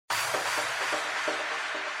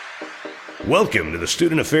Welcome to the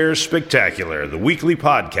Student Affairs Spectacular, the weekly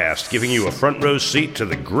podcast giving you a front row seat to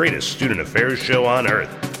the greatest student affairs show on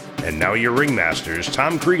earth. And now your ringmasters,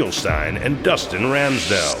 Tom Kriegelstein and Dustin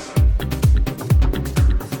Ramsdell.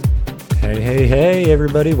 Hey,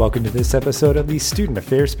 everybody. Welcome to this episode of the Student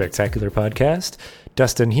Affairs Spectacular podcast.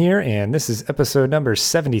 Dustin here, and this is episode number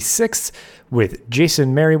 76 with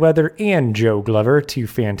Jason Meriwether and Joe Glover, two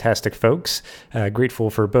fantastic folks. Grateful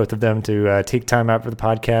for both of them to take time out for the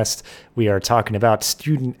podcast. We are talking about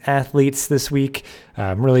student athletes this week.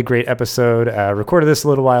 Really great episode. Recorded this a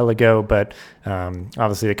little while ago, but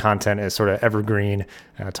obviously the content is sort of evergreen,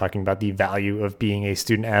 talking about the value of being a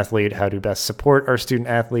student athlete, how to best support our student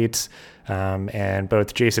athletes. And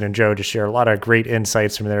both Jason and Joe just share a lot of great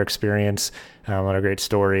insights from their experience, a lot of great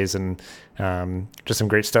stories, and just some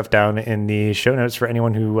great stuff down in the show notes for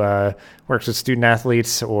anyone who works with student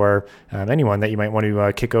athletes or anyone that you might want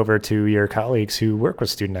to kick over to your colleagues who work with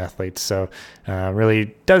student athletes. So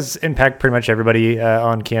really does impact pretty much everybody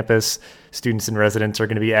on campus. Students and residents are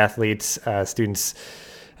going to be athletes. Students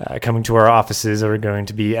coming to our offices are going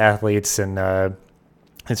to be athletes, and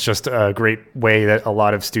it's just a great way that a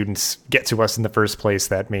lot of students get to us in the first place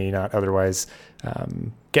that may not otherwise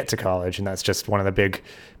get to college. And that's just one of the big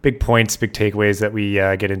points, big takeaways that we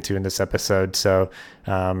get into in this episode. So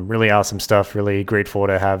really awesome stuff. Really grateful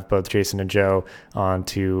to have both Jason and Joe on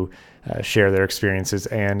to share their experiences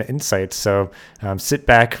and insights. So sit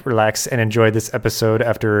back, relax, and enjoy this episode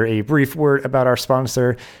after a brief word about our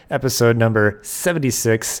sponsor, episode number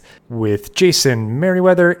 76 with Jason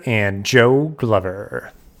Meriwether and Joe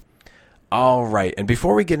Glover. All right, and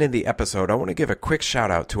before we get into the episode, I want to give a quick shout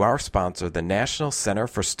out to our sponsor, the National Center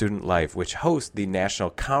for Student Life, which hosts the National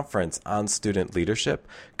Conference on Student Leadership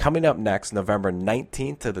coming up next November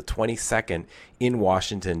 19th to the 22nd in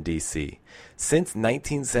Washington, D.C. Since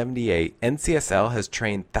 1978, NCSL has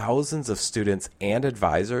trained thousands of students and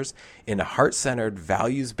advisors in heart-centered,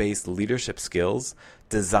 values-based leadership skills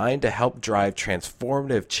designed to help drive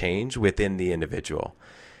transformative change within the individual.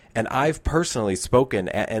 And I've personally spoken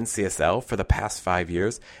at NCSL for the past 5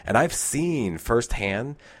 years, and I've seen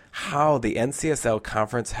firsthand how the NCSL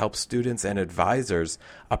conference helps students and advisors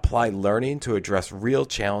apply learning to address real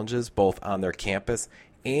challenges both on their campus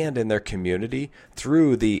and in their community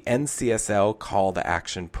through the NCSL Call to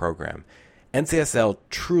Action program. NCSL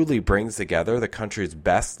truly brings together the country's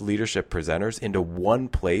best leadership presenters into one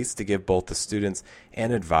place to give both the students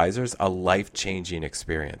and advisors a life-changing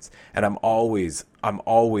experience. And I'm always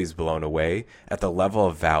blown away at the level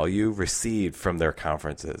of value received from their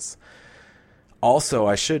conferences. Also,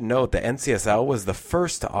 I should note that NCSL was the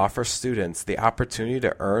first to offer students the opportunity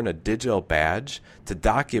to earn a digital badge to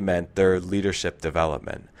document their leadership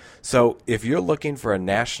development. So if you're looking for a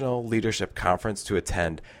national leadership conference to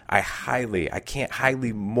attend, I can't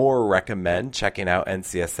highly more recommend checking out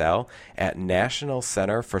NCSL at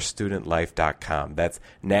nationalcenterforstudentlife.com. That's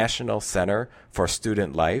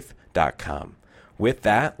nationalcenterforstudentlife.com. With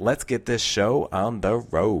that, let's get this show on the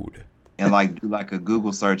road. And do a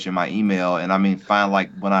Google search in my email, and find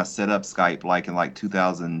when I set up Skype in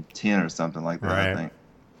 2010 or something like that. Right. I think.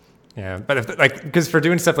 Yeah, but because for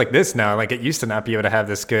doing stuff like this now, it used to not be able to have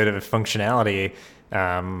this good of a functionality,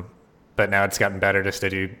 but now it's gotten better just to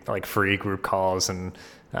do free group calls, and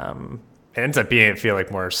it ends up feel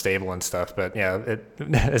more stable and stuff. But yeah,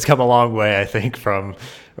 it's come a long way, I think, from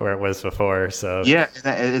where it was before. So yeah,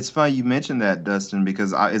 it's funny you mentioned that, Dustin,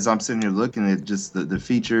 because as I'm sitting here looking at just the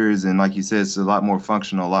features, and like you said, it's a lot more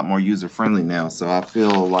functional, a lot more user friendly now. So I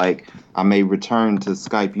feel like I may return to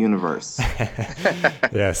Skype universe.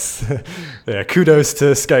 Yes, yeah. Kudos to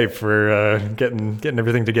Skype for getting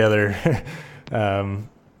everything together.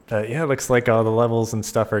 But yeah, it looks like all the levels and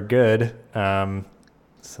stuff are good.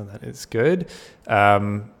 So that is good.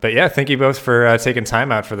 But yeah, thank you both for taking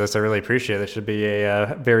time out for this. I really appreciate it. It should be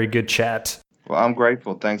a very good chat. Well, I'm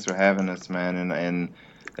grateful. Thanks for having us, man. And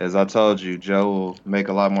as I told you, Joe will make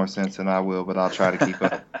a lot more sense than I will, but I'll try to keep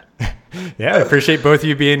up. Yeah, I appreciate both of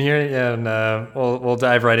you being here, and we'll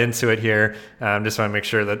dive right into it here. Just want to make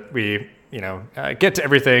sure that we get to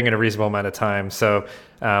everything in a reasonable amount of time. So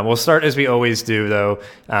we'll start as we always do, though,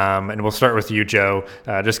 and we'll start with you, Joe.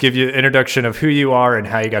 Just give you an introduction of who you are and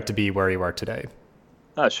how you got to be where you are today.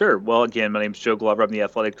 Sure. Well, again, my name is Joe Glover. I'm the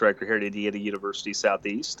athletic director here at Indiana University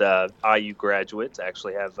Southeast. IU graduate. I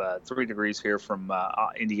actually have 3 degrees here from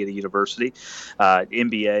Indiana University.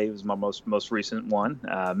 MBA was my most recent one.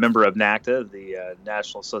 Member of NACTA, the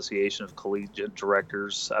National Association of Collegiate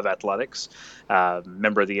Directors of Athletics.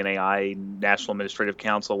 Member of the NAI National Administrative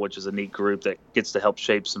Council, which is a neat group that gets to help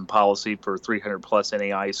shape some policy for 300 plus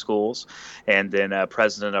NAI schools. And then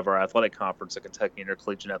president of our athletic conference, the Kentucky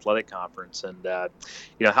Intercollegiate Athletic Conference. And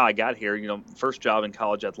how I got here, first job in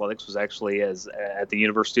college athletics was actually as at the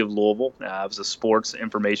University of Louisville. I was a sports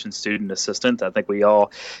information student assistant. I think we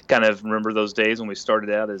all kind of remember those days when we started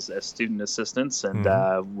out as student assistants, and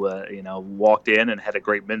walked in and had a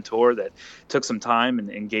great mentor that took some time and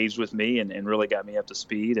engaged with me and really got me up to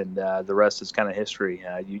speed. And the rest is kind of history.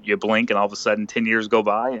 You blink and all of a sudden 10 years go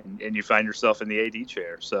by and you find yourself in the AD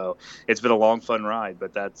chair. So it's been a long, fun ride,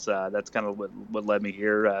 but that's kind of what led me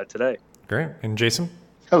here today. Great. And Jason?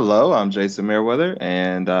 Hello, I'm Jason Meriwether,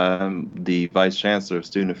 and I'm the Vice Chancellor of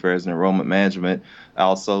Student Affairs and Enrollment Management.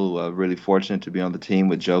 Also really fortunate to be on the team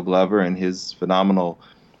with Joe Glover and his phenomenal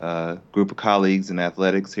group of colleagues in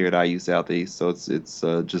athletics here at IU Southeast. So it's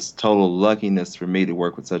just total luckiness for me to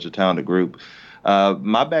work with such a talented group.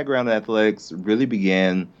 My background in athletics really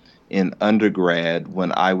began in undergrad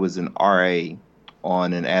when I was an RA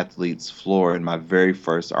on an athlete's floor in my very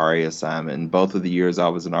first RA assignment. In both of the years I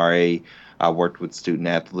was an RA, I worked with student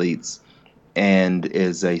athletes. And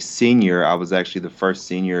as a senior, I was actually the first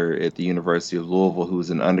senior at the University of Louisville who was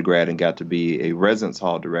an undergrad and got to be a residence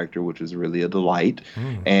hall director, which was really a delight.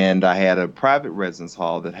 And I had a private residence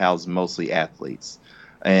hall that housed mostly athletes.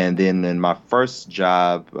 And then in my first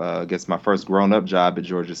job, I guess my first grown-up job at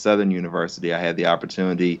Georgia Southern University, I had the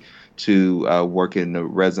opportunity to work in the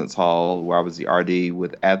residence hall where I was the RD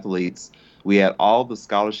with athletes. We had all the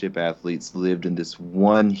scholarship athletes lived in this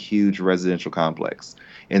one huge residential complex.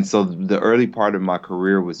 And so the early part of my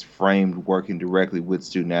career was framed working directly with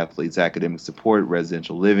student athletes, academic support,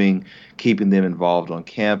 residential living, keeping them involved on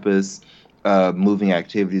campus, moving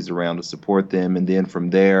activities around to support them. And then from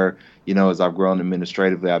there, as I've grown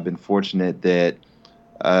administratively, I've been fortunate that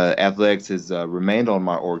athletics has remained on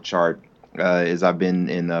my org chart as I've been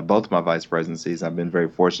in both my vice presidencies. I've been very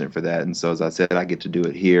fortunate for that. And so, as I said, I get to do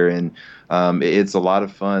it here. And it's a lot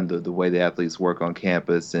of fun, the way the athletes work on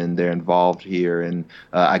campus, and they're involved here. And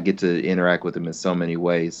I get to interact with them in so many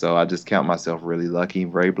ways. So I just count myself really lucky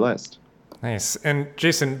and very blessed. Nice. And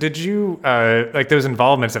Jason, did you, like those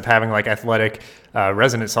involvements of having like athletic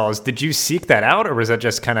residence halls, did you seek that out, or was that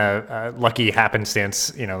just kind of lucky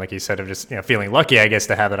happenstance, like you said, of just, feeling lucky, I guess,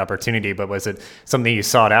 to have that opportunity, but was it something you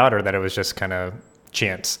sought out, or that it was just kind of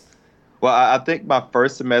chance? Well, I think my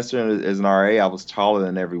first semester as an RA, I was taller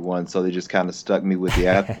than everyone, so they just kind of stuck me with the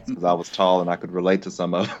athletes because I was tall and I could relate to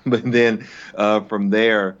some of them. But then from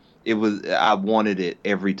there, I wanted it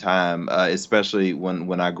every time, especially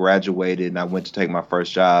when I graduated and I went to take my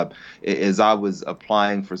first job. As I was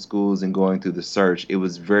applying for schools and going through the search, it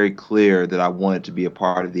was very clear that I wanted to be a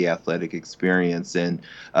part of the athletic experience. And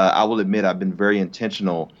I will admit I've been very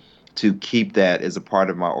intentional to keep that as a part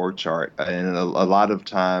of my org chart. And a lot of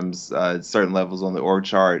times, at certain levels on the org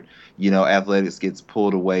chart, athletics gets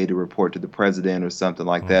pulled away to report to the president or something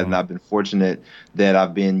like that. And I've been fortunate that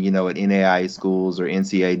I've been, at NAIA schools or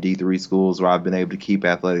NCAA D3 schools where I've been able to keep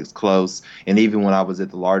athletics close. And even when I was at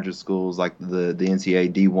the larger schools like the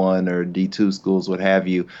NCAA D1 or D2 schools, what have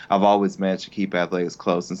you, I've always managed to keep athletics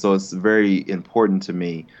close. And so it's very important to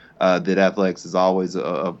me that athletics is always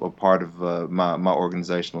a part of my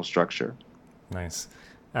organizational structure. Nice.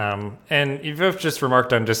 And you've both just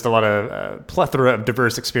remarked on just a lot of plethora of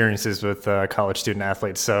diverse experiences with college student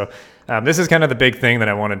athletes. So this is kind of the big thing that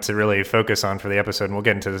I wanted to really focus on for the episode, and we'll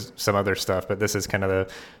get into some other stuff, but this is kind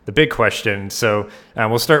of the big question. So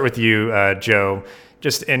we'll start with you, Joe.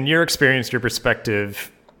 Just in your experience, your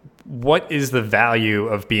perspective, what is the value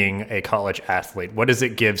of being a college athlete? What does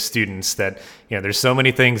it give students that, there's so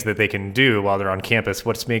many things that they can do while they're on campus?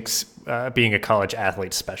 What makes being a college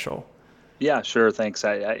athlete special? Yeah, sure. Thanks.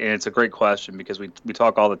 And it's a great question because we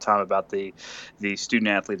talk all the time about the student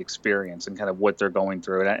athlete experience and kind of what they're going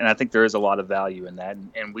through. And I think there is a lot of value in that.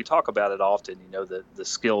 And we talk about it often, the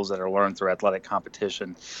skills that are learned through athletic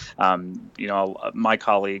competition. My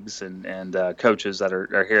colleagues and coaches that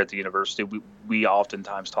are here at the university, we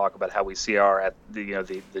oftentimes talk about how we see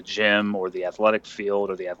the gym or the athletic field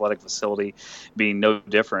or the athletic facility being no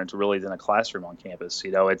different really than a classroom on campus.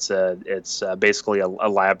 It's basically a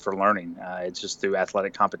lab for learning. It's just through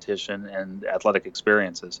athletic competition and athletic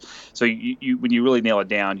experiences. So you when you really nail it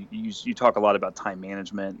down, you talk a lot about time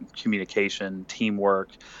management, communication, teamwork,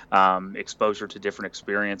 exposure to different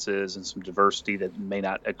experiences, and some diversity that may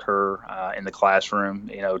not occur in the classroom.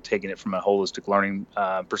 Taking it from a holistic learning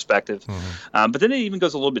perspective. But then it even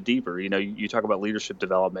goes a little bit deeper. You talk about leadership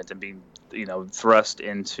development and being thrust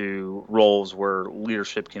into roles where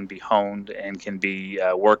leadership can be honed and can be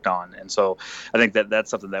worked on. And so I think that's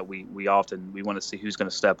something that we want to see who's going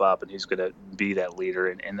to step up and who's going to be that leader.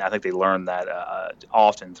 And I think they learn that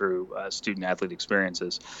often through student athlete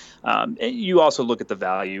experiences. And you also look at the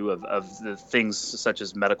value of the things such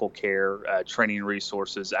as medical care, training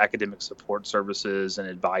resources, academic support services, and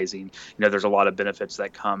advising. There's a lot of benefits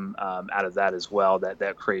that come out of that as well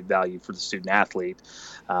that create value for the student athlete.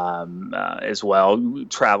 As well.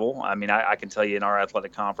 Travel. I mean, I can tell you in our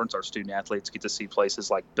athletic conference, our student athletes get to see places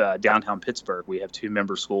like downtown Pittsburgh. We have 2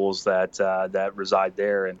 member schools that reside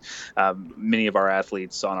there, and many of our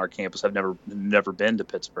athletes on our campus have never been to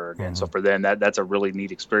Pittsburgh. And so for them, that's a really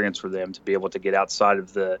neat experience for them to be able to get outside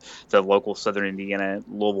of the local Southern Indiana,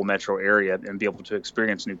 Louisville metro area and be able to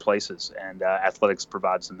experience new places. And athletics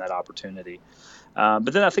provides them that opportunity.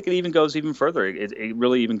 But then I think it even goes even further. It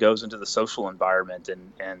really even goes into the social environment,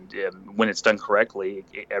 and when it's done correctly,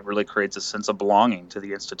 it really creates a sense of belonging to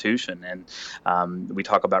the institution. And we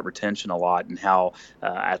talk about retention a lot and how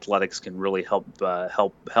athletics can really help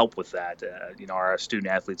with that. Our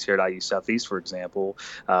student athletes here at IU Southeast, for example,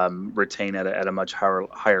 retain at a much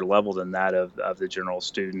higher level than that of the general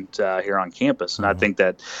student here on campus. And I think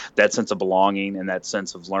that sense of belonging and that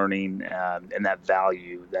sense of learning and that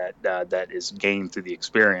value that is gained through the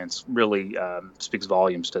experience really speaks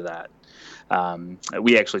volumes to that.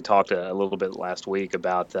 We actually talked a little bit last week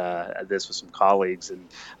about this with some colleagues,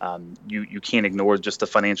 and you can't ignore just the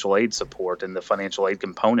financial aid support and the financial aid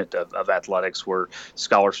component of athletics, where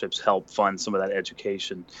scholarships help fund some of that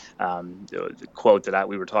education. The quote that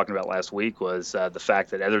we were talking about last week was the fact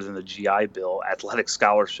that other than the GI Bill, athletic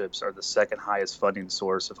scholarships are the second highest funding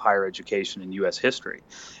source of higher education in U.S. history.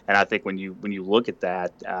 And I think when you look at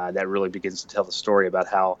that, that really begins to tell the story about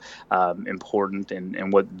how important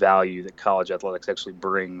and what value that college athletics actually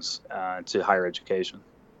brings to higher education.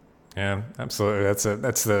 Yeah, absolutely.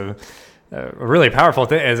 That's a really powerful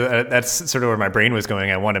thing. That's sort of where my brain was going.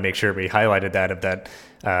 I want to make sure we highlighted that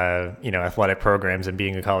athletic programs and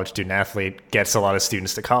being a college student athlete gets a lot of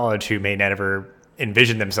students to college who may never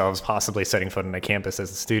envision themselves possibly setting foot on a campus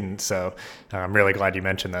as a student. So I'm really glad you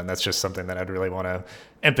mentioned that. And that's just something that I'd really want to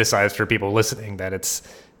emphasize for people listening, that it's,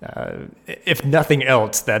 if nothing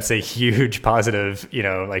else, that's a huge positive,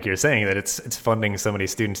 like you're saying, that it's funding so many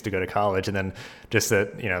students to go to college. And then just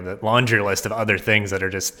the laundry list of other things that are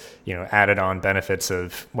just, added on benefits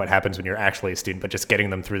of what happens when you're actually a student, but just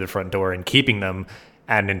getting them through the front door and keeping them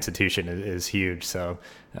at an institution is huge. So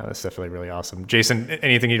that's definitely really awesome. Jason,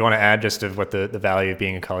 anything you'd want to add just of what the value of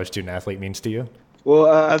being a college student athlete means to you?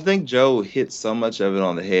 Well, I think Joe hit so much of it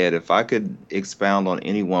on the head. If I could expound on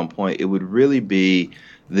any one point, it would really be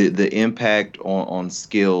the impact on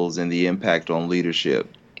skills and the impact on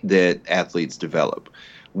leadership that athletes develop.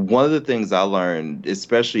 One of the things I learned,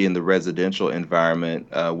 especially in the residential environment,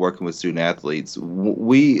 working with student athletes,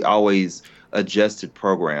 we always adjusted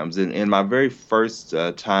programs. In my very first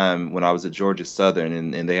time when I was at Georgia Southern,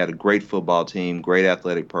 and they had a great football team, great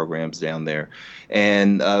athletic programs down there.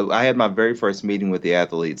 And I had my very first meeting with the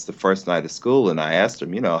athletes the first night of school, and I asked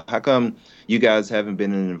them, how come you guys haven't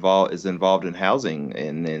been involved in housing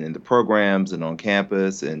and in the programs and on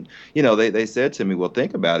campus? And, they said to me, well,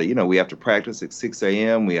 think about it. We have to practice at 6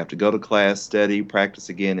 a.m. We have to go to class, study, practice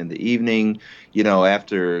again in the evening,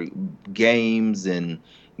 after games and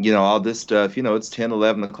all this stuff, it's 10,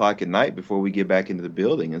 11 o'clock at night before we get back into the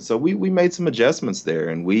building. And so we made some adjustments there,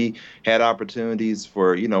 and we had opportunities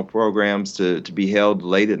for, programs to be held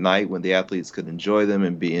late at night when the athletes could enjoy them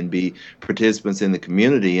and be participants in the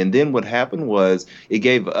community. And then what happened was it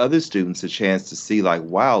gave other students a chance to see, like,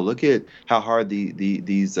 wow, look at how hard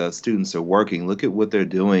these students are working. Look at what they're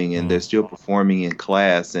doing, and they're still performing in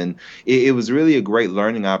class. And it was really a great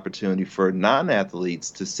learning opportunity for non-athletes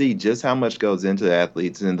to see just how much goes into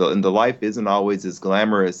athletes. And the life isn't always as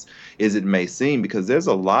glamorous as it may seem, because there's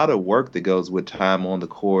a lot of work that goes with time on the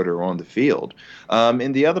court or on the field.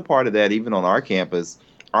 And the other part of that, even on our campus,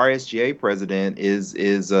 our SGA president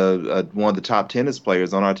is one of the top tennis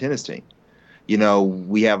players on our tennis team.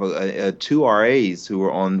 We have two RAs who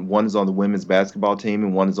are one is on the women's basketball team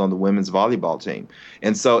and one is on the women's volleyball team.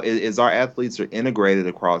 And so as our athletes are integrated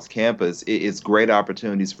across campus, it's great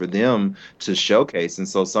opportunities for them to showcase. And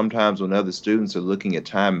so sometimes when other students are looking at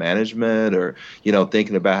time management or,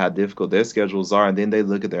 thinking about how difficult their schedules are, and then they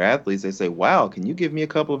look at their athletes, they say, wow, can you give me a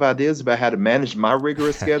couple of ideas about how to manage my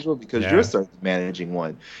rigorous schedule? Because Yeah. you're certainly managing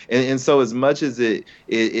one. And so as much as it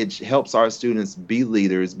helps our students be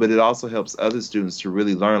leaders, but it also helps other students to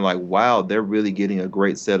really learn, like, wow, they're really getting a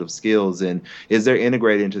great set of skills. And as they're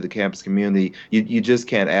integrated into the campus community, you just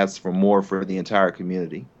can't ask for more for the entire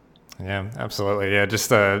community. Yeah, absolutely. Yeah, just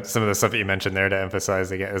some of the stuff that you mentioned there to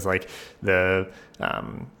emphasize again is like the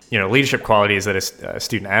leadership qualities that a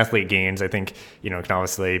student athlete gains. I think can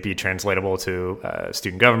obviously be translatable to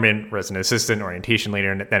student government, resident assistant, orientation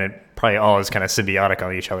leader, and then it probably all is kind of symbiotic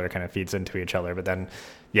on each other, kind of feeds into each other. But then,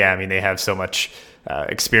 yeah, I mean, they have so much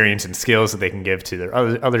experience and skills that they can give to their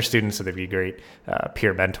other students, so they'd be great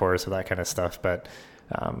peer mentors for that kind of stuff. But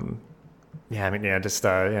just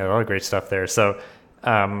a lot of great stuff there. So.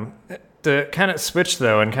 To kind of switch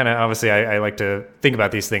though, and kind of obviously I like to think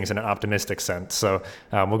about these things in an optimistic sense. So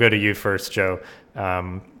we'll go to you first, Joe.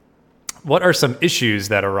 What are some issues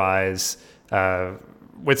that arise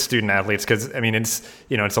with student athletes? Because I mean, it's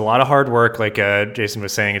a lot of hard work. Like Jason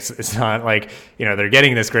was saying, it's not like they're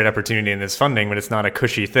getting this great opportunity and this funding, but it's not a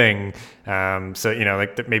cushy thing.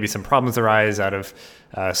 Maybe some problems arise out of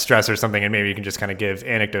stress or something, and maybe you can just kind of give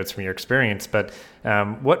anecdotes from your experience. But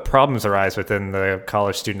what problems arise within the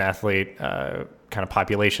college student athlete kind of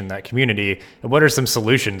population, that community, and what are some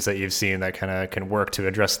solutions that you've seen that kind of can work to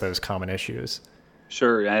address those common issues?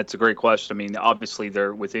 Sure, that's a great question. I mean, obviously,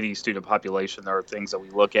 there with any student population, there are things that we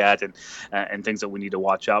look at and things that we need to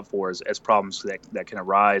watch out for as problems that can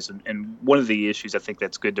arise. And one of the issues I think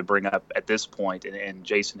that's good to bring up at this point, and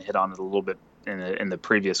Jason hit on it a little bit in the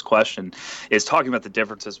previous question, is talking about the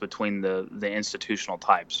differences between the institutional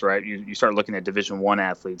types, right? You start looking at Division I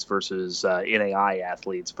athletes versus NAI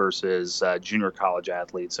athletes versus junior college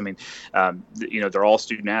athletes. I mean, they're all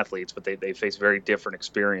student athletes, but they face very different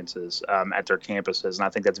experiences at their campuses. And I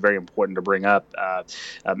think that's very important to bring up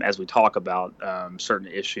as we talk about certain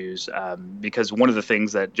issues, because one of the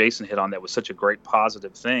things that Jason hit on that was such a great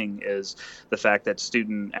positive thing is the fact that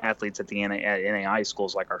student athletes at the NAI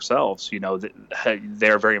schools like ourselves,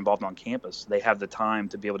 they're very involved on campus. They have the time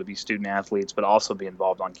to be able to be student athletes, but also be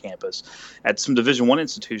involved on campus. At some Division I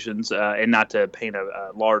institutions, and not to paint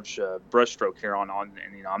a large brushstroke here on,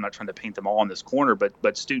 and I'm not trying to paint them all in this corner,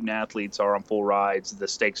 but student athletes are on full rides. The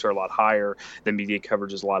stakes are a lot higher. The media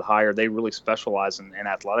coverage is a lot higher. They really specialize in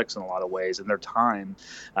athletics in a lot of ways, and their time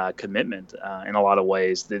commitment in a lot of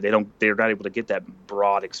ways. They're not able to get that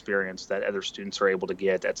broad experience that other students are able to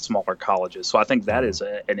get at smaller colleges. So I think that is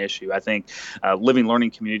an issue. I think living learning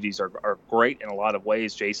communities are great in a lot of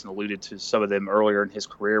ways. Jason alluded to some of them earlier in his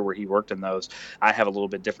career where he worked in those. I have a little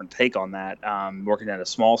bit different take on that. Working at a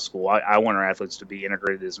small school, I want our athletes to be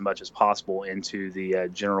integrated as much as possible into the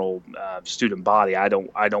general student body. I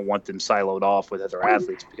don't want them siloed off with other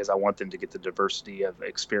athletes because I want them to get the diversity of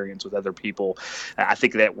experience with other people. I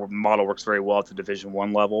think that model works very well at the Division I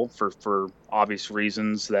level for obvious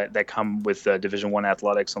reasons that come with Division I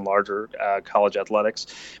athletics and larger college athletics.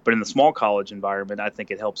 But in the small college environment, I think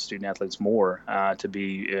it helps student athletes more to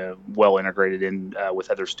be well integrated in with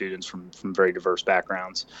other students from very diverse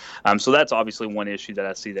backgrounds. So that's obviously one issue that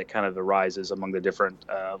I see that kind of arises among the different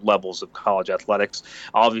levels of college athletics.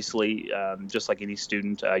 Obviously, just like any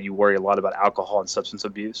student, you worry a lot about alcohol and substance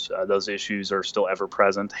abuse. Those issues are still ever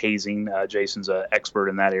present. Hazing, Jason's an expert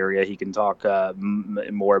in that area. He can talk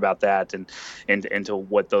more about that and into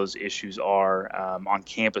what those issues are on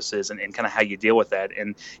campuses and kind of how you deal with that.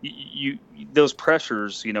 And those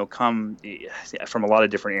pressures, come from a lot of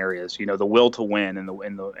different areas. The will to win and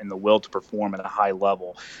the will to perform at a high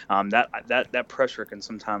level. That pressure can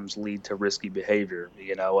sometimes lead to risky behavior.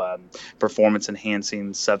 Performance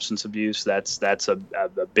enhancing substance abuse. That's a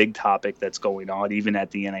big topic that's going on even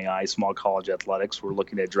at the NAI small college athletics. We're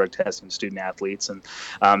looking at drug testing student athletes,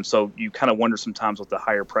 and so you kind of wonder sometimes with the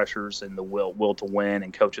higher pressures and the will to win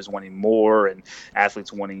and coaches wanting more and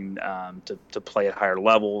athletes wanting to play at higher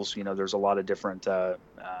levels. There's a lot of different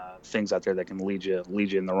things out there that can lead you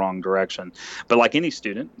in the wrong direction. But like any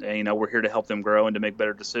student, we're here to help them grow and to make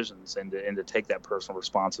better decisions and to take that personal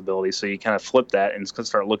responsibility. So you kind of flip that and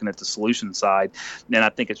start looking at the solution side. And I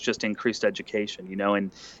think it's just increased education.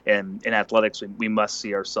 And in athletics, we must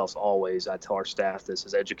see ourselves always. I tell our staff this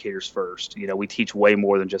as educators first. We teach way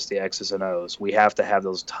more than just the X's and O's. We have to have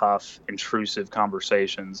those tough, intrusive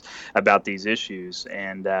conversations about these issues.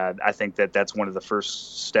 And I think that's one of the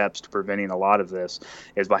first steps to preventing a lot of this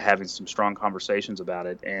is by having some strong conversations about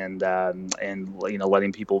it, and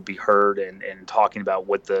letting people be heard, and talking about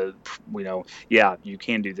what yeah, you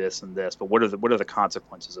can do this and this, but what are the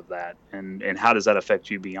consequences of that, and how does that affect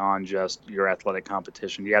you beyond just your athletic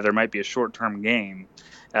competition? Yeah, there might be a short-term gain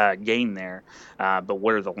there, but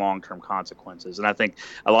what are the long-term consequences? And I think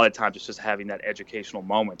a lot of times it's just having that educational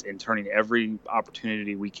moment and turning every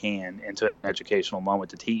opportunity we can into an educational moment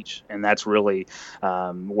to teach. And that's really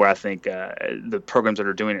where I think the programs that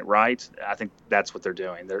are doing it right, I think that's what they're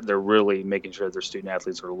doing. They're really making sure their student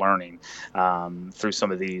athletes are learning through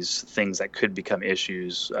some of these things that could become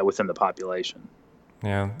issues within the population.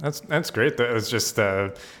 Yeah, that's great. That was just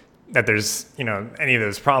that there's, any of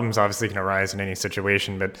those problems obviously can arise in any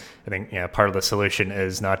situation, but I think, part of the solution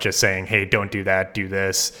is not just saying, hey, don't do that, do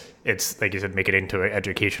this. It's, like you said, make it into an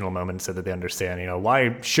educational moment so that they understand,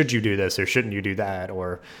 why should you do this or shouldn't you do that,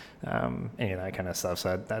 or any of that kind of stuff.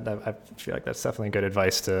 So I feel like that's definitely good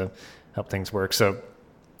advice to help things work. So,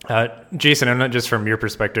 Jason, I'm not just from your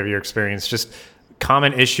perspective, your experience, just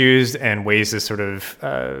common issues and ways to sort of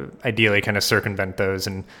ideally kind of circumvent those.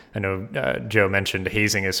 And I know Joe mentioned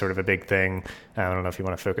hazing is sort of a big thing. I don't know if you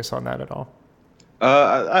want to focus on that at all. There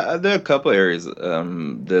are a couple areas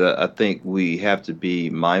that I think we have to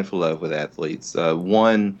be mindful of with athletes.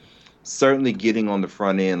 One, certainly getting on the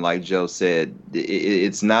front end, like Joe said,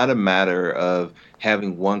 it's not a matter of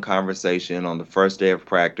having one conversation on the first day of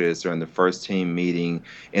practice or in the first team meeting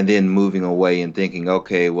and then moving away and thinking,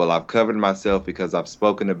 okay, well, I've covered myself because I've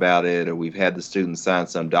spoken about it, or we've had the student sign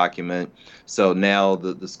some document. So now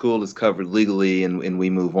the school is covered legally and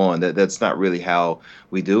we move on. That's not really how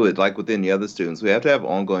we do it. Like with any other students, we have to have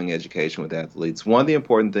ongoing education with athletes. One of the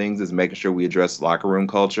important things is making sure we address locker room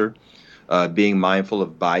culture, being mindful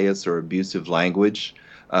of bias or abusive language.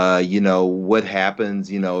 What happens,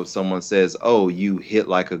 if someone says, oh, you hit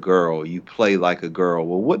like a girl, you play like a girl.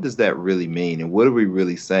 Well, what does that really mean? And what are we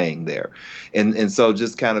really saying there? And so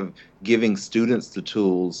just kind of giving students the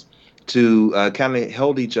tools to kind of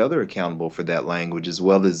hold each other accountable for that language, as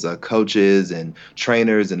well as coaches and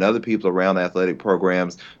trainers and other people around athletic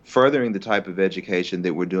programs, furthering the type of education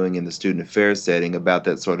that we're doing in the student affairs setting about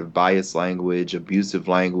that sort of biased language, abusive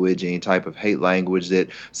language, any type of hate language that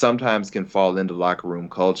sometimes can fall into locker room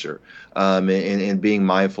culture, and being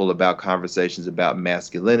mindful about conversations about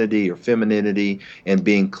masculinity or femininity, and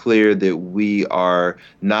being clear that we are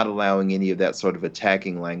not allowing any of that sort of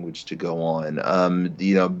attacking language to go on.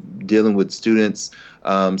 Dealing with students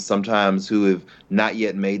sometimes who have not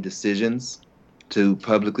yet made decisions to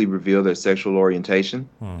publicly reveal their sexual orientation,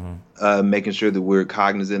 making sure that we're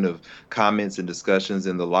cognizant of comments and discussions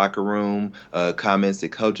in the locker room, comments that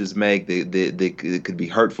coaches make that could be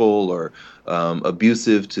hurtful or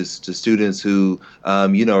abusive to students who,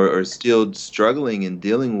 are still struggling and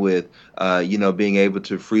dealing with, being able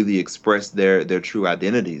to freely express their true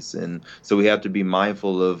identities. And so we have to be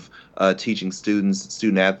mindful of teaching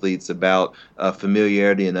student athletes about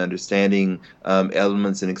familiarity and understanding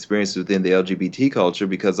elements and experiences within the LGBT culture,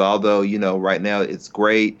 because although, right now it's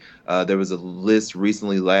great, there was a list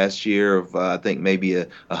recently last year of I think maybe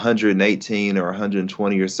 118 or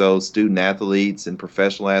 120 or so student athletes and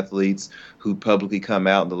professional athletes who publicly come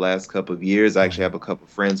out in the last couple of years. I actually have a couple of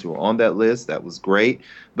friends who are on that list. That was great.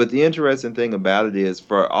 But the interesting thing about it is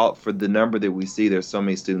for the number that we see, there's so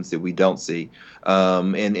many students that we don't see.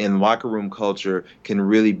 And locker room culture can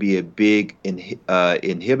really be a big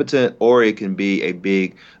inhibitant, or it can be a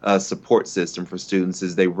big support system for students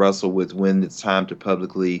as they wrestle with when it's time to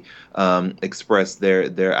publicly express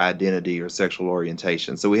their identity or sexual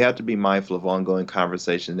orientation. So we have to be mindful of ongoing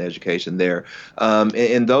conversation and education there.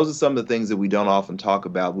 And those are some of the things that we don't often talk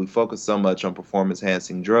about. We focus so much on performance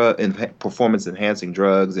enhancing drugs,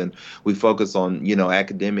 and we focus on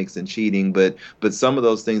academics and cheating, but some of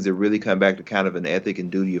those things that really come back to kind of an ethic and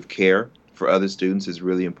duty of care for other students is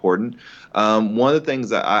really important. One of the things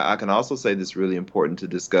that I can also say that's really important to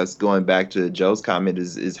discuss, going back to Joe's comment,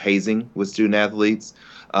 is hazing with student athletes.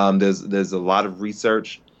 There's a lot of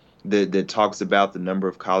research that talks about the number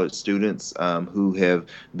of college students who have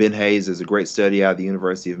been hazed. There's a great study out of the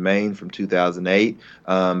University of Maine from 2008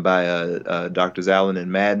 by Drs. Allen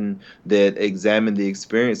and Madden that examined the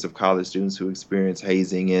experience of college students who experience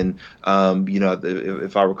hazing. And,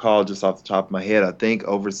 if I recall just off the top of my head, I think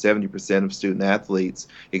over 70% of student athletes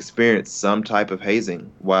experience some type of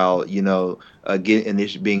hazing while,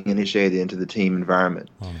 being initiated into the team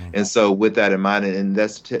environment. And so with that in mind, and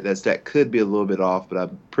that could be a little bit off, but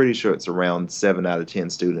I'm pretty sure it's around 7 out of 10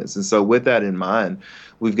 students. And so with that in mind,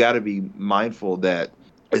 we've got to be mindful that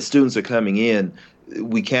as students are coming in,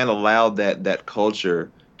 we can't allow that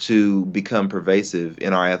culture to become pervasive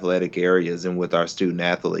in our athletic areas and with our student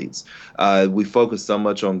athletes. We focus so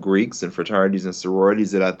much on Greeks and fraternities and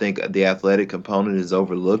sororities that I think the athletic component is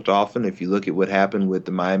overlooked often. If you look at what happened with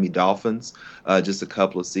the Miami Dolphins just a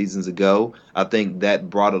couple of seasons ago, I think that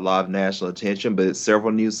brought a lot of national attention, but it's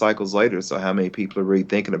several news cycles later. So how many people are really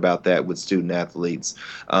thinking about that with student athletes?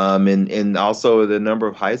 And also the number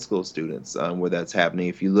of high school students where that's happening.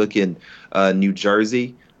 If you look in New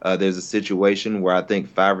Jersey, there's a situation where I think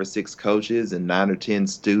 5 or 6 coaches and 9 or 10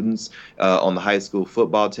 students on the high school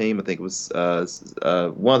football team. I think it was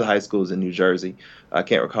one of the high schools in New Jersey. I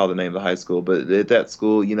can't recall the name of the high school, but at that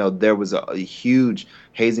school, there was a huge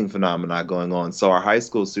hazing phenomenon going on. So our high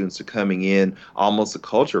school students are coming in almost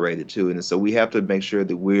acculturated to it. And so we have to make sure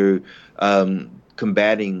that we're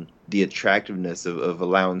combating the attractiveness of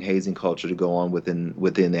allowing hazing culture to go on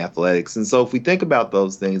within athletics. And so if we think about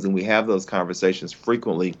those things and we have those conversations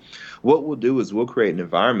frequently, what we'll do is we'll create an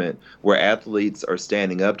environment where athletes are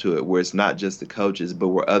standing up to it, where it's not just the coaches, but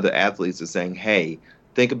where other athletes are saying, hey,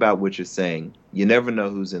 think about what you're saying. You never know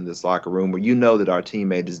who's in this locker room, or you know that our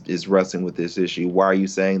teammate is wrestling with this issue. Why are you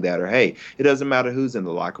saying that? Or, hey, it doesn't matter who's in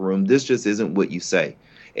the locker room. This just isn't what you say.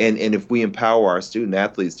 And if we empower our student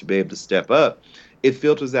athletes to be able to step up, it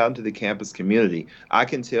filters out into the campus community. I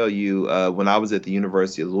can tell you, when I was at the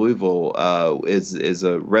University of Louisville as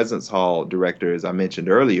a residence hall director, as I mentioned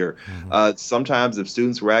earlier, sometimes if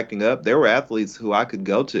students were acting up, there were athletes who I could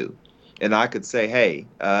go to. And I could say, hey,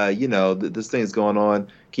 this thing's going on.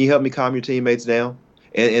 Can you help me calm your teammates down?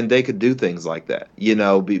 And they could do things like that,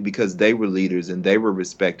 because they were leaders and they were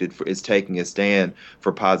respected for taking a stand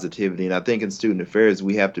for positivity. And I think in student affairs,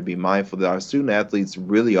 we have to be mindful that our student athletes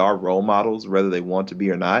really are role models, whether they want to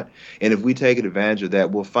be or not. And if we take advantage of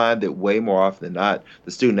that, we'll find that way more often than not,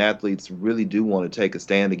 the student athletes really do want to take a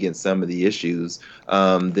stand against some of the issues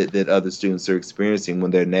that other students are experiencing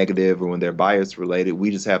when they're negative or when they're bias related.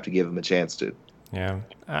 We just have to give them a chance to. Yeah.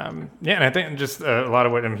 And I think just a lot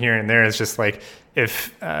of what I'm hearing there is just like,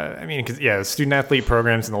 student athlete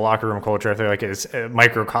programs and the locker room culture, I feel like is a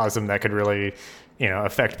microcosm that could really,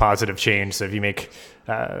 affect positive change. So if you make,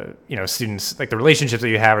 students, like the relationships that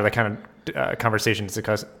you have or the kind of conversations,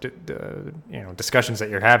 discussions that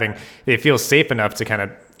you're having, they feel safe enough to kind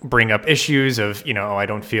of bring up issues of, I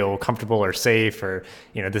don't feel comfortable or safe, or,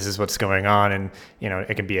 this is what's going on. And,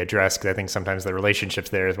 it can be addressed, because I think sometimes the relationships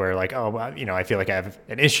there is where like, I feel like I have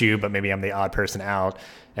an issue, but maybe I'm the odd person out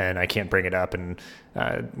and I can't bring it up. And,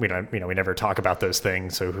 we never talk about those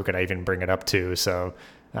things. So who could I even bring it up to? So,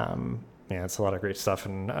 it's a lot of great stuff.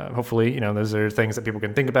 And hopefully, those are things that people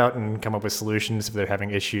can think about and come up with solutions if they're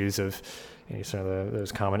having issues of some of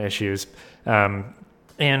those common issues.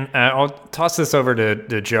 And I'll toss this over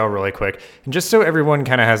to Joe really quick. And just so everyone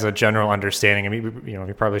kind of has a general understanding, I mean,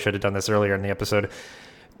 we probably should have done this earlier in the episode.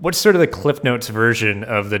 What's sort of the Cliff Notes version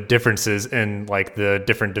of the differences in like the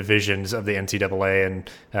different divisions of the NCAA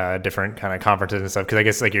and different kind of conferences and stuff? Because I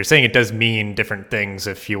guess like you're saying, it does mean different things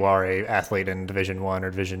if you are a athlete in Division I or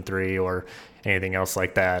Division III or anything else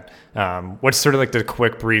like that. What's sort of like the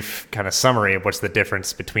quick, brief kind of summary of what's the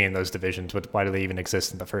difference between those divisions? Why do they even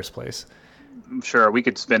exist in the first place? Sure, we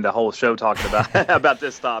could spend a whole show talking about about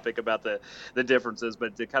this topic, about the differences,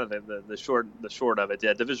 but the short of it,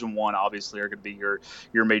 yeah, Division I obviously are going to be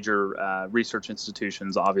your major research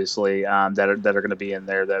institutions, obviously, that are going to be in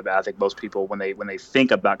there. That I think most people, when they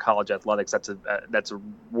think about college athletics, that's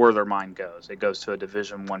where their mind goes. It goes to a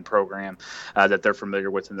Division I program that they're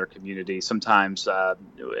familiar with in their community. Sometimes,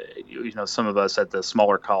 some of us at the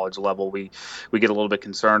smaller college level, we get a little bit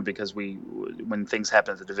concerned because when things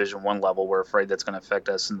happen at the Division I level, we're afraid that's going to affect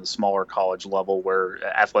us in the smaller college level, where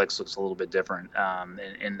athletics looks a little bit different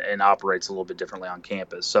and operates a little bit differently on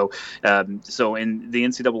campus. So in the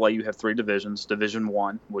NCAA, you have 3 divisions. Division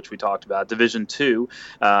I, which we talked about. Division II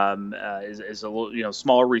is a little,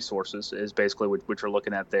 smaller resources is basically what you're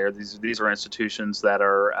looking at there. These are institutions that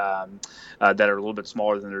are a little bit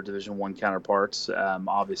smaller than their Division I counterparts,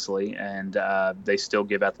 obviously, and they still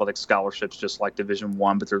give athletic scholarships just like Division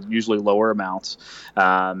I, but they're usually lower amounts,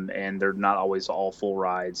 and they're not always all full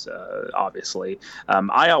rides, obviously.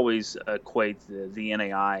 I always equate the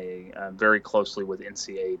NAIA very closely with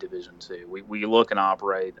NCAA Division II. We look and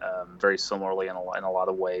operate very similarly in a lot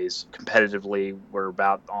of ways. Competitively, we're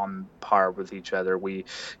about on par with each other. We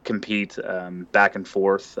compete back and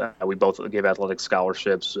forth. We both give athletic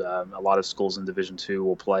scholarships. A lot of schools in Division II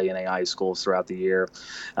will play NAIA schools throughout the year.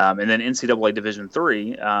 And then NCAA Division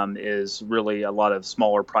III is really a lot of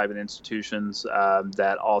smaller private institutions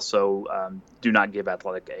that also do not give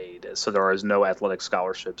athletic aid. So there is no athletic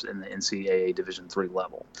scholarships in the NCAA Division III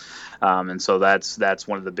level. And so that's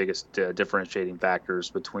one of the biggest differentiating factors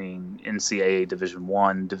between NCAA Division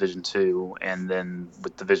I, Division II, and then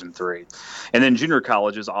with Division III. And then junior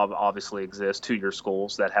colleges obviously exist, two-year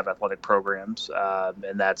schools that have athletic programs,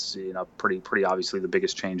 and that's pretty obviously the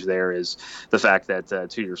biggest change there is the fact that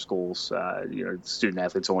two-year schools, student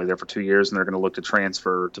athletes only there for 2 years, and they're going to look to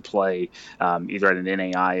transfer to play either at an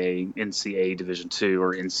NAIA, NCAA Division II,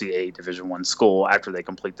 or NCAA Division I school after they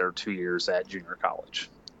complete their 2 years at junior college.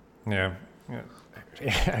 Yeah.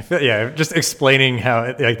 I feel, just explaining how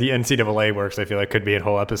like the NCAA works, I feel like could be a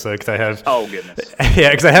whole episode because I have. Oh goodness. Yeah,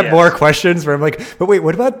 because I have more questions where I'm like, but wait,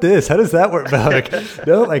 what about this? How does that work? Like,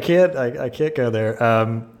 no, I can't. I can't go there.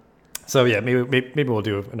 So yeah, maybe we'll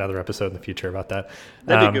do another episode in the future about that.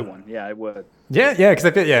 That'd be a good one. Yeah, I would. Yeah, because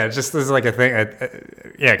I feel it's just this is like a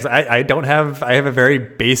thing. Because I don't have. I have a very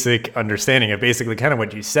basic understanding of basically kind of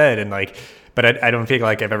what you said, and like. But I don't feel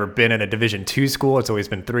like I've ever been in a Division II school. It's always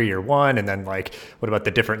been 3 or 1. And then like, what about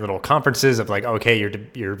the different little conferences of like, okay,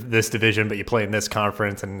 you're this division, but you play in this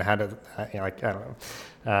conference, and how to, like, I don't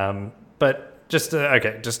know. But just to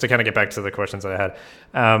kind of get back to the questions that I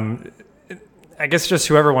had. I guess just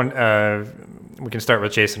whoever we can start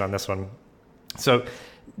with Jason on this one. So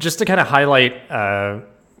just to kind of highlight,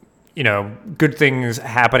 good things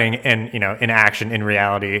happening in action, in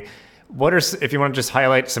reality. If you want to just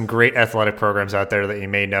highlight some great athletic programs out there that you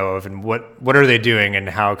may know of, and what are they doing, and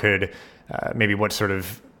how could maybe what sort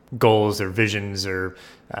of goals or visions or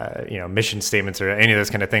mission statements or any of those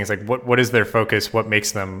kind of things, like what is their focus? What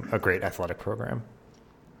makes them a great athletic program?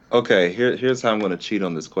 Okay, here's how I'm going to cheat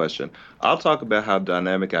on this question. I'll talk about how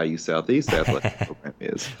dynamic IU Southeast athletic program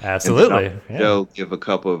is. Absolutely. And I'll give a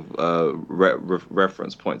couple of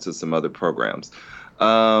reference points to some other programs.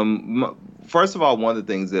 First of all, one of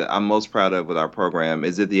the things that I'm most proud of with our program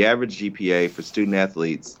is that the average GPA for student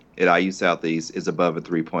athletes at IU Southeast is above a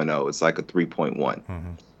 3.0. It's like a 3.1.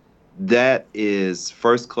 Mm-hmm. That is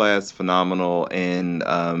first class, phenomenal, and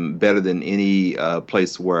better than any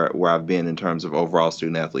place where I've been in terms of overall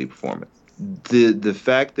student athlete performance. The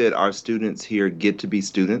fact that our students here get to be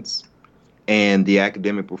students and the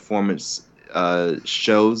academic performance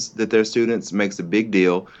shows that they're students makes a big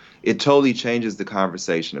deal. It totally changes the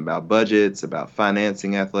conversation about budgets, about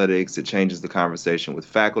financing athletics. It changes the conversation with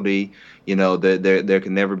faculty. There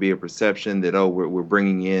can never be a perception that, we're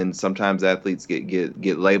bringing in. Sometimes athletes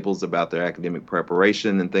get labels about their academic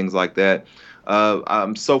preparation and things like that.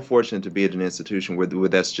 I'm so fortunate to be at an institution where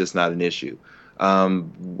that's just not an issue.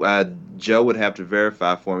 Joe would have to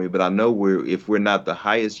verify for me, but I know if we're not the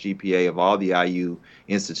highest GPA of all the IU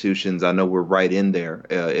institutions, I know we're right in there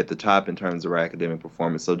at the top in terms of our academic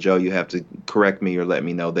performance. So Joe, you have to correct me or let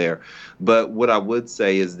me know there. But what I would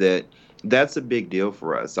say is that that's a big deal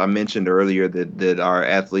for us. I mentioned earlier that our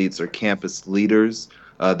athletes are campus leaders.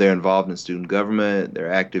 They're involved in student government.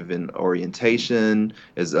 They're active in orientation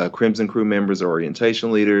as Crimson Crew members or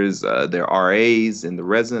orientation leaders. They're RAs in the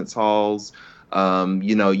residence halls.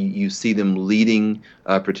 You see them leading,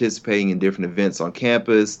 participating in different events on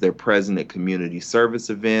campus. They're present at community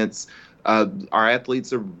service events. Our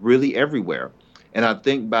athletes are really everywhere. And I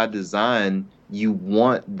think by design, you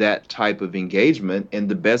want that type of engagement. And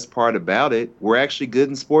the best part about it, we're actually good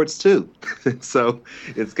in sports too. So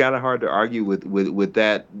it's kind of hard to argue with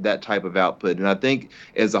that type of output. And I think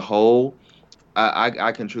as a whole,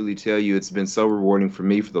 I can truly tell you it's been so rewarding for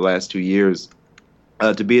me for the last 2 years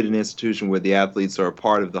to be at an institution where the athletes are a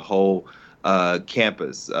part of the whole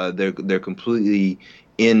campus. They're completely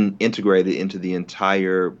integrated into the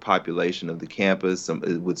entire population of the campus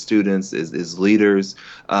with students as leaders.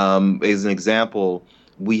 As an example,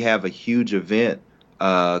 we have a huge event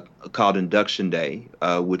called Induction Day,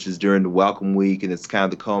 which is during the Welcome Week, and it's kind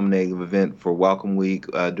of the culminating event for Welcome Week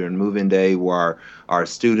during Move-In Day, where our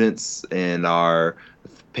students and our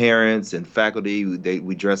parents and faculty,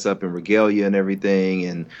 we dress up in regalia and everything,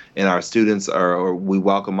 and our students we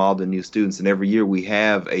welcome all the new students, and every year we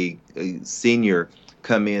have a senior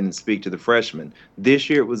come in and speak to the freshmen. This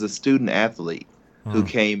year it was a student athlete who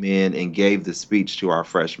came in and gave the speech to our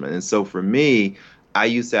freshmen. And so for me,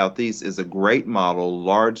 IU Southeast is a great model,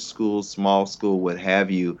 large school, small school, what have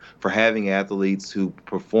you, for having athletes who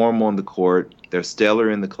perform on the court they're stellar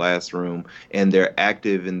in the classroom, and they're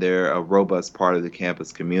active and they're a robust part of the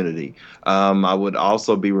campus community. I would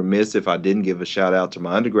also be remiss if I didn't give a shout out to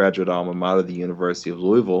my undergraduate alma mater, the University of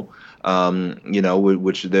Louisville.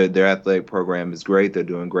 Which their athletic program is great. They're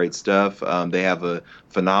doing great stuff. They have a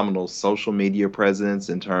phenomenal social media presence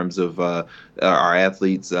in terms of our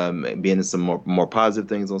athletes being in some more positive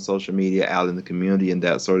things on social media, out in the community and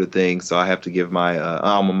that sort of thing. So I have to give my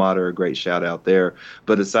alma mater a great shout out there.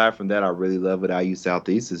 But aside from that, I really love what IU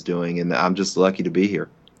Southeast is doing, and I'm just lucky to be here.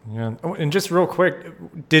 Yeah. And just real quick,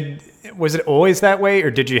 was it always that way, or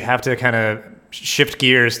did you have to kind of shift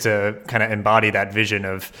gears to kind of embody that vision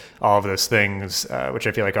of all of those things, which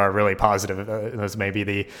I feel like are really positive? Those may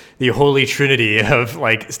be the holy trinity of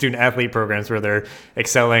like student athlete programs where they're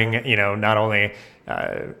excelling, not only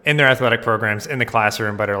in their athletic programs in the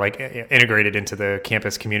classroom, but are like integrated into the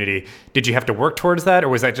campus community. Did you have to work towards that, or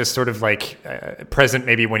was that just sort of like present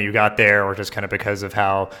maybe when you got there, or just kind of because of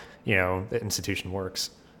how, the institution works?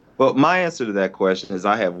 Well, my answer to that question is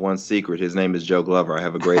I have one secret. His name is Joe Glover. I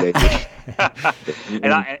have a great agent.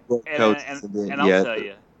 and I'll tell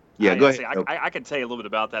you. Yeah, go ahead. I can tell you a little bit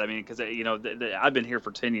about that. I mean, because I've been here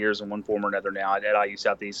for 10 years in one form or another now at IU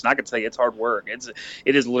Southeast, and I can tell you it's hard work.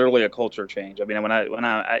 It is literally a culture change. I mean, when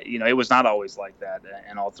I it was not always like that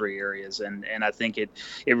in all three areas, and I think it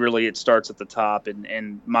really starts at the top.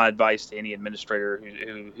 And my advice to any administrator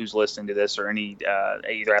who's listening to this, or any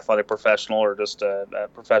either athletic professional or just a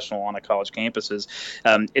professional on a college campus, is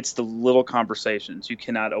it's the little conversations. You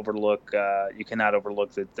cannot overlook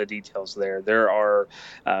the details there. There are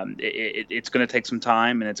it's going to take some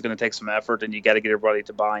time and it's going to take some effort, and you got to get everybody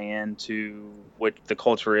to buy into what the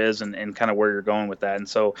culture is and kind of where you're going with that. And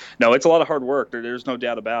so, no, it's a lot of hard work. There's no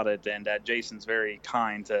doubt about it. And Jason's very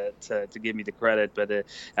kind to give me the credit, but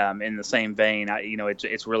in the same vein,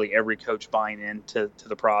 it's really every coach buying into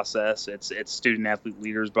the process. It's student athlete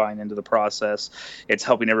leaders buying into the process. It's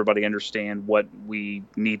helping everybody understand what we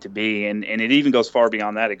need to be, and it even goes far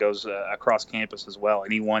beyond that. It goes across campus as well.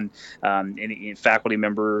 Any faculty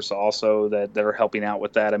members also that are helping out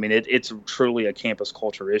with that. I mean, it's truly a campus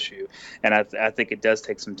culture issue, and I think it does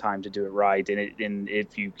take some time to do it right. And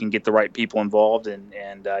if you can get the right people involved, and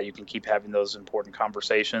you can keep having those important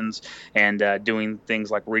conversations and doing things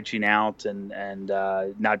like reaching out and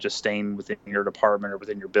not just staying within your department or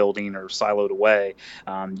within your building or siloed away,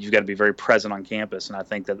 you've got to be very present on campus. And I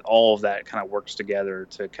think that all of that kind of works together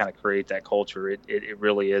to kind of create that culture. It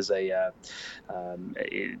really is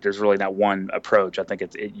there's really not one approach. I think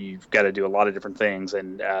you've got to do a lot of different things,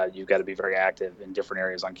 and you've got to be very active in different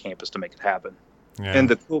areas on campus to make it happen. Yeah. And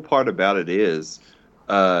the cool part about it is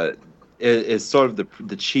sort of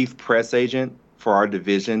the chief press agent for our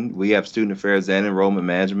division. We have student affairs and enrollment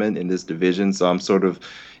management in this division, so I'm sort of,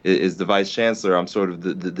 as the vice chancellor, I'm sort of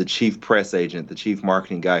the chief press agent, the chief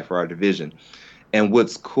marketing guy for our division. And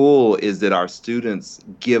what's cool is that our students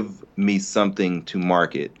give me something to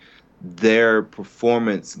market. Their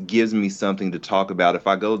performance gives me something to talk about. If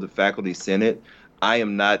I go to the faculty senate, I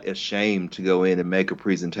am not ashamed to go in and make a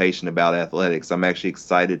presentation about athletics. I'm actually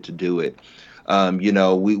excited to do it.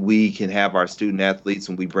 We can have our student athletes,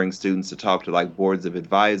 when we bring students to talk to like boards of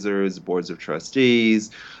advisors, boards of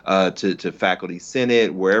trustees, to faculty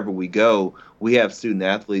senate, wherever we go, we have student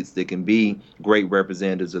athletes that can be great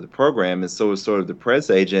representatives of the program. And so as sort of the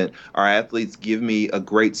press agent, our athletes give me a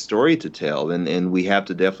great story to tell. And we have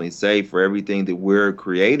to definitely say, for everything that we're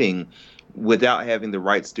creating, without having the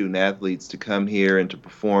right student athletes to come here and to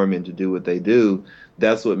perform and to do what they do,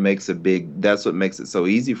 that's what makes it so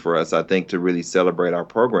easy for us, I think, to really celebrate our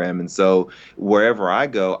program. And so wherever I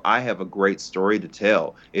go, I have a great story to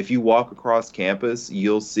tell. If you walk across campus,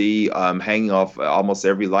 you'll see hanging off almost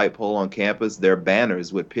every light pole on campus, there are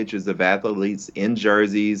banners with pictures of athletes in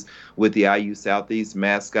jerseys with the IU Southeast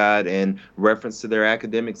mascot and reference to their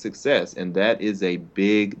academic success. And that is a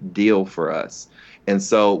big deal for us. And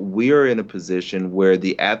so we are in a position where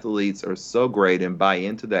the athletes are so great and buy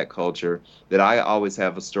into that culture that I always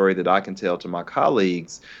have a story that I can tell to my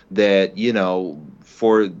colleagues that,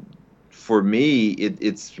 for me,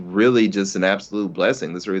 it's really just an absolute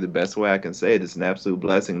blessing. That's really the best way I can say it. It's an absolute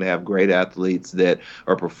blessing to have great athletes that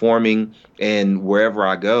are performing, and wherever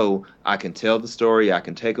I go, I can tell the story, I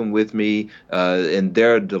can take them with me, and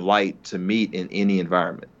they're a delight to meet in any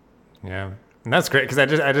environment. Yeah. And that's great, because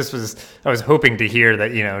I was hoping to hear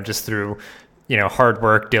that, just through, hard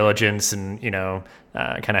work, diligence, and,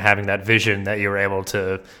 kind of having that vision that you were able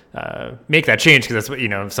to make that change, because that's what, you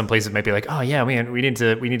know, some places might be like, oh yeah, we need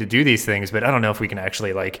to do these things, but I don't know if we can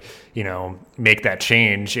actually, like, you know, make that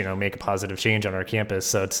change, you know, make a positive change on our campus.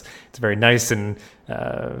 So it's very nice, and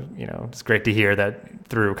you know, it's great to hear that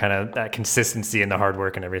through kind of that consistency and the hard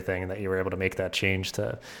work and everything, that you were able to make that change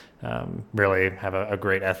to really have a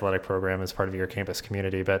great athletic program as part of your campus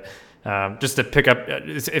community. But just to pick up,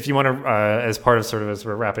 if you want to, as part of sort of as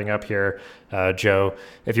we're wrapping up here, Joe,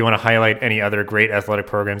 if you want to highlight any other great athletic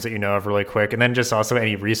programs that you know of really quick, and then just also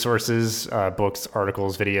any resources, books,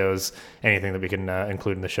 articles, videos, anything that we can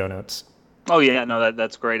include in the show notes. Oh yeah, no,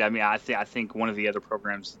 that's great. I mean, I think one of the other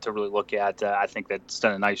programs to really look at, I think that's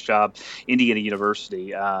done a nice job, Indiana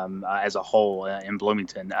University as a whole in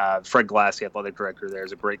Bloomington. Fred Glass, the athletic director there,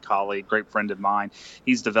 is a great colleague, great friend of mine.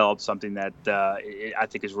 He's developed something that I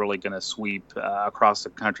think is really going to sweep across the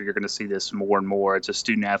country. You're going to see this more and more. It's a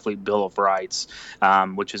student athlete bill of rights,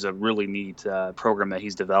 which is a really neat program that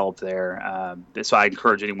he's developed there. So I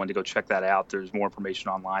encourage anyone to go check that out. There's more information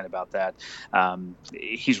online about that.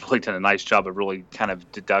 He's really done a nice job of really kind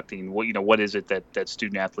of deducting what is it that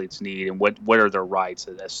student athletes need, and what are their rights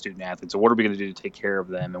as student athletes, and what are we going to do to take care of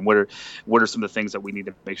them, and what are some of the things that we need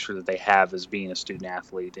to make sure that they have as being a student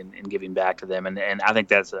athlete, and giving back to them. And I think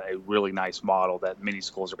that's a really nice model that many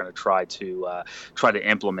schools are going to try to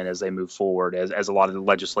implement as they move forward, as a lot of the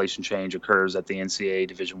legislation change occurs at the NCAA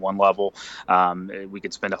Division I level. We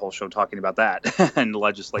could spend a whole show talking about that and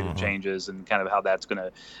legislative changes, and kind of how that's going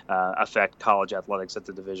to affect college athletics at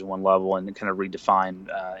the Division I level, and kind of redefine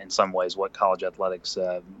in some ways what college athletics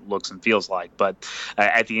looks and feels like. But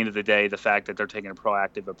at the end of the day, the fact that they're taking a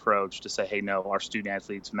proactive approach to say, hey, no, our student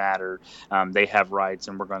athletes matter, they have rights,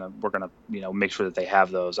 and we're gonna make sure that they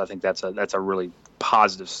have those. I think that's a really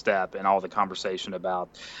positive step in all the conversation about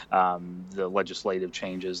the legislative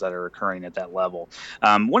changes that are occurring at that level.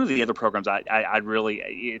 One of the other programs I really,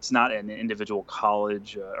 it's not an individual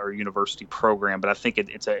college or university program, but I think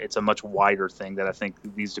it's a much wider thing that I think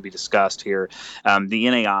needs to be discussed here. The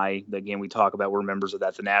NAI, again, we talk about, we're members of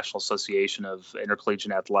that. The National Association of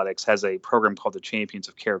Intercollegiate Athletics has a program called the Champions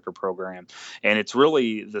of Character program, and it's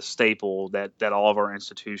really the staple that all of our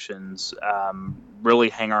institutions really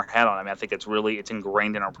hang our hat on. I mean, I think it's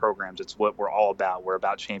ingrained in our programs. It's what we're all about. We're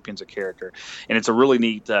about champions of character, and it's a really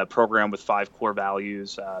neat program with 5 core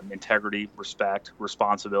values: integrity, respect,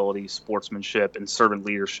 responsibility, sportsmanship, and servant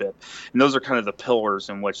leadership. And those are kind of the pillars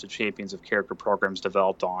in which the Champions of Character program is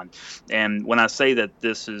developed on. And when I say that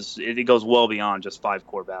it goes well beyond just 5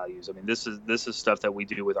 core values. I mean, this is stuff that we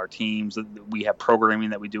do with our teams. We have programming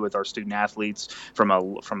that we do with our student athletes from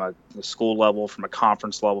a school level, from a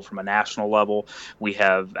conference level, from a national level. We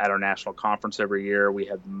have at our national conference every year, we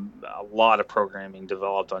have a lot of programming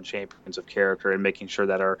developed on Champions of Character, and making sure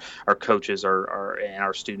that our coaches and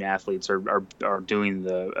our student athletes are doing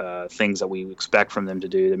the things that we expect from them to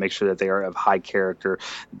do, to make sure that they are of high character.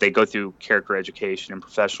 They go through character education and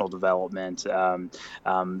professional development.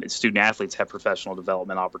 Student athletes have professional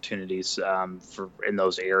development opportunities in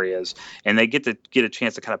those areas, and they get a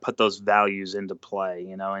chance to kind of put those values into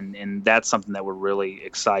play, and that's something that we're really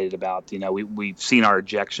excited about. We've seen our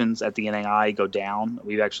ejections at the NAI go down.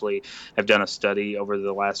 We've actually have done a study over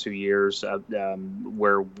the last few years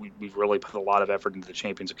where we've really put a lot of effort into the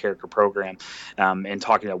Champions of Character program, and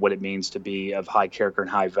talking about what it means to be of high character and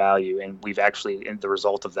high value. And we've actually, in the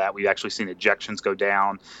result of that, we've actually seen ejections go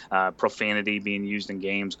down, profanity being used in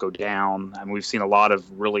games go down. I mean, we've seen a lot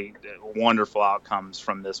of really wonderful outcomes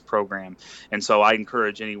from this program. And so I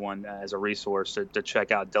encourage anyone as a resource to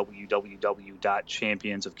check out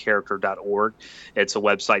www.championsofcharacter.org. It's a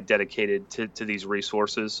website dedicated to these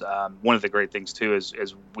resources. One of the great things too is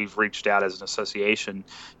we've reached out as an association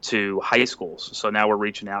to high schools. So now we're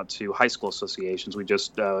reaching out to high school associations. We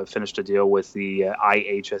just finished a deal with the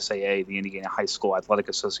IHSAA, the Indiana High School Athletic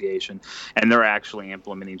Association, and they're actually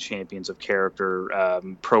implementing Champions of Character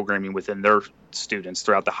programming within their students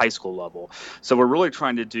throughout the high school level. So we're really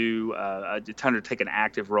trying to take an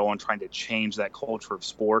active role in trying to change that culture of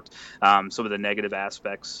sport, some of the negative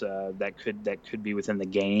aspects that could be within the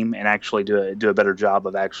game, and actually do a better job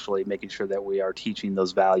of actually making sure that we are teaching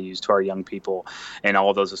those values to our young people and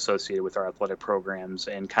all those associated with our athletic programs,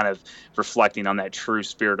 and kind of reflecting on that true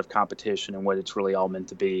spirit of competition and what it's really all meant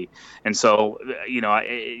to be. And so,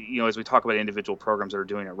 as we talk about individual programs that are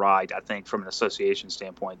doing it right, I think from an association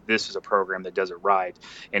standpoint, this is a program that does it right.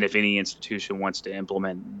 And if any institution wants to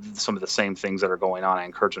implement some of the same things that are going on, I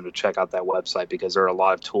encourage them to check out that website, because there are a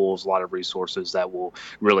lot of tools, a lot of resources that will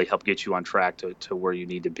really help get you on track to where you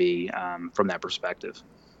need to be from that perspective.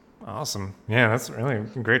 Awesome. Yeah, that's really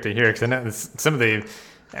great to hear, because I know some of the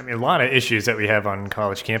I mean, a lot of issues that we have on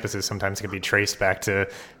college campuses sometimes can be traced back to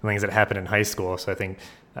things that happened in high school. So I think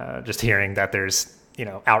just hearing that there's,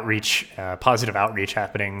 outreach, positive outreach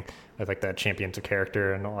happening with like the champions of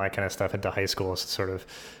character and all that kind of stuff into high school to sort of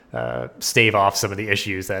stave off some of the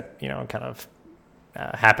issues that, kind of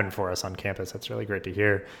happen for us on campus. That's really great to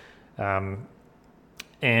hear.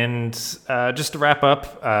 And just to wrap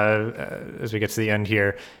up, as we get to the end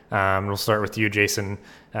here, we'll start with you, Jason.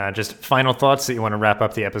 Just final thoughts that you want to wrap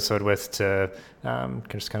up the episode with to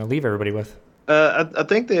just kind of leave everybody with. I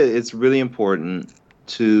think that it's really important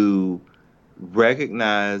to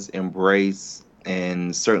recognize, embrace,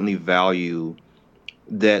 and certainly value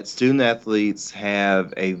that student athletes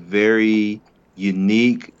have a very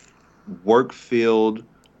unique, work-filled,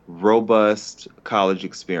 robust college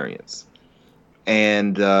experience.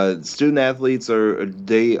 And student athletes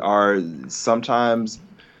are sometimes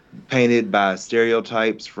painted by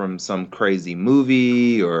stereotypes from some crazy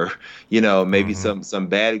movie or maybe some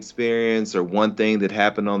bad experience or one thing that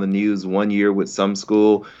happened on the news one year with some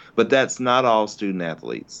school, but that's not all student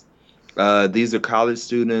athletes. These are college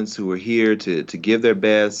students who are here to give their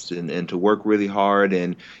best and to work really hard,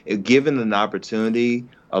 and given an opportunity,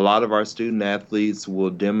 a lot of our student athletes will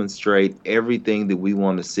demonstrate everything that we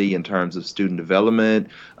want to see in terms of student development.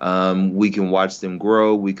 We can watch them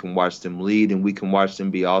grow, we can watch them lead, and we can watch them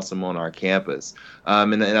be awesome on our campus.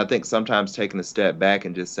 And I think sometimes taking a step back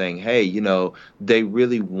and just saying, hey, they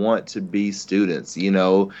really want to be students,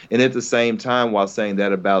 and at the same time, while saying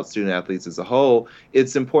that about student athletes as a whole,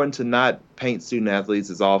 it's important to not paint student athletes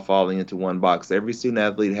as all falling into one box. Every student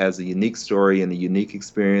athlete has a unique story and a unique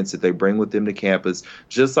experience that they bring with them to campus,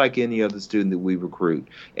 just like any other student that we recruit.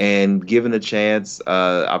 And given a chance,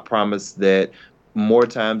 I promise that more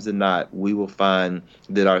times than not, we will find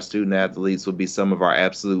that our student athletes will be some of our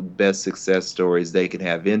absolute best success stories. They can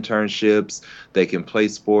have internships, they can play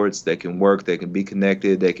sports, they can work, they can be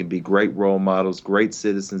connected, they can be great role models, great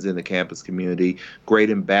citizens in the campus community, great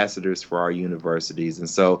ambassadors for our universities. And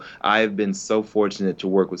so I have been so fortunate to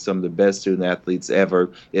work with some of the best student athletes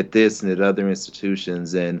ever at this and at other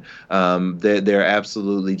institutions. And they're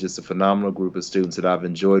absolutely just a phenomenal group of students that I've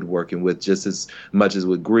enjoyed working with just as much as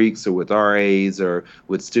with Greeks or with RAs or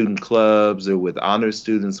with student clubs or with honor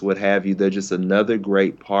students, what have you. They're just another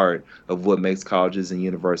great part of what makes colleges and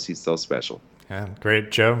universities so special. Yeah, great.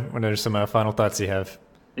 Joe, what are some final thoughts you have?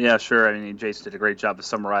 Yeah, sure. I mean, Jason did a great job of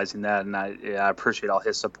summarizing that, and I appreciate all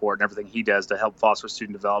his support and everything he does to help foster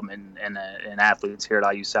student development and athletes here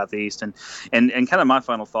at IU Southeast. And kind of my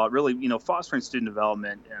final thought, really, fostering student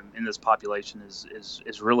development in this population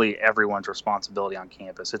is really everyone's responsibility on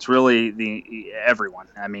campus. It's really everyone.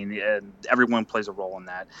 I mean, everyone plays a role in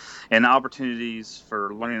that. And opportunities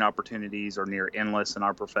for learning opportunities are near endless in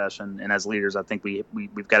our profession. And as leaders, I think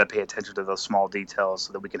we've got to pay attention to those small details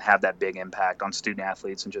so that we can have that big impact on student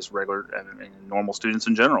athletes and just regular and normal students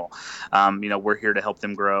in general. We're here to help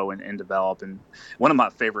them grow and develop. And one of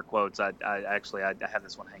my favorite quotes, I have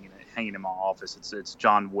this one hanging in my office. It's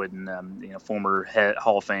John Wooden, former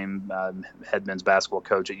Hall of Fame head men's basketball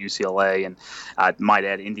coach at UCLA, and I might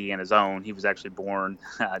add Indiana's own. He was actually born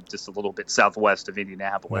just a little bit southwest of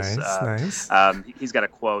Indianapolis. Nice. He's got a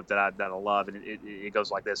quote that I love, and it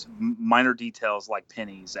goes like this: minor details like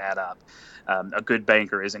pennies add up. A good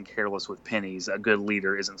banker isn't careless with pennies. A good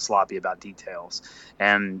leader isn't sloppy about details.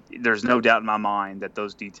 And there's no doubt in my mind that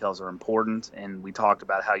those details are important. And we talked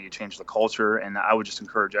about how you change the culture. And I would just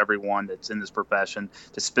encourage everyone that's in this profession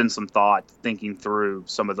to spend some thought thinking through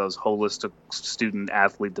some of those holistic student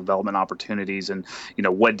athlete development opportunities and,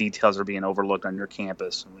 what details are being overlooked on your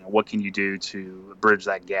campus. What can you do to bridge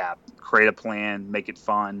that gap? Create a plan, make it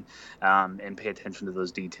fun, and pay attention to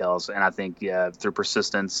those details. And I think through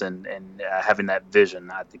persistence and having that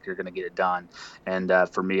vision, I think you're going to get it done. And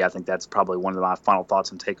for me, I think that's probably one of my final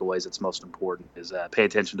thoughts and takeaways that's most important is pay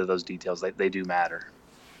attention to those details. They do matter.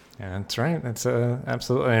 Yeah, that's right. That's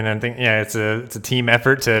absolutely. And I think, it's a team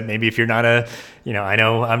effort to maybe if you're not I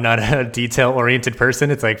know I'm not a detail oriented person.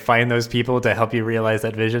 It's like find those people to help you realize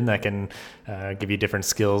that vision that can give you different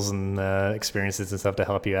skills and experiences and stuff to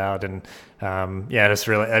help you out. And that's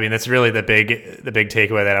really the big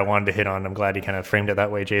takeaway that I wanted to hit on. I'm glad you kind of framed it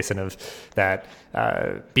that way, Jason, of that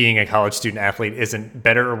being a college student athlete isn't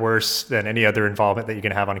better or worse than any other involvement that you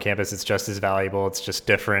can have on campus. It's just as valuable. It's just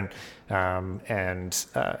different. I've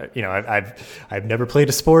never played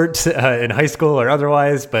a sport in high school or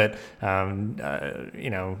otherwise, but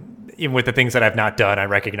even with the things that I've not done, I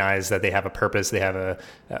recognize that they have a purpose, they have a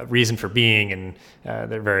reason for being, and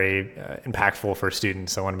they're very impactful for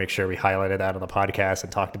students. So I want to make sure we highlighted that on the podcast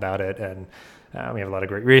and talked about it. And we have a lot of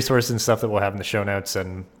great resources and stuff that we'll have in the show notes.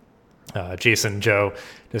 And Jason, Joe,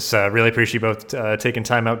 just really appreciate you both taking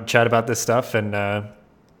time out to chat about this stuff. And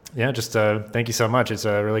just thank you so much. It's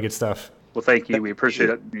really good stuff. Well, thank you. We appreciate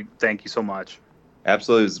it. Thank you so much.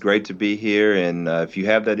 Absolutely. It's great to be here. And if you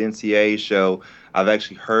have that NCAA show, I've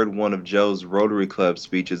actually heard one of Joe's Rotary Club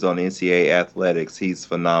speeches on NCAA athletics. He's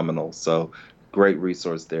phenomenal. So great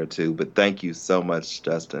resource there, too. But thank you so much,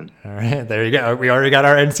 Dustin. All right. There you go. We already got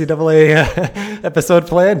our NCAA episode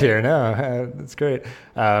planned here. No, that's great.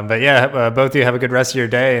 But yeah, both of you have a good rest of your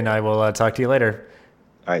day, and I will talk to you later.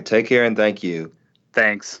 All right. Take care, and thank you.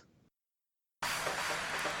 Thanks.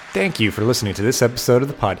 Thank you for listening to this episode of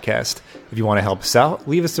the podcast. If you want to help us out,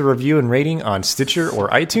 leave us a review and rating on Stitcher or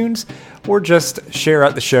iTunes, or just share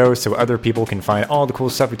out the show so other people can find all the cool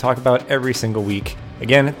stuff we talk about every single week.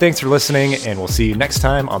 Again, thanks for listening, and we'll see you next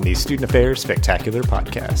time on the Student Affairs Spectacular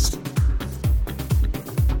Podcast.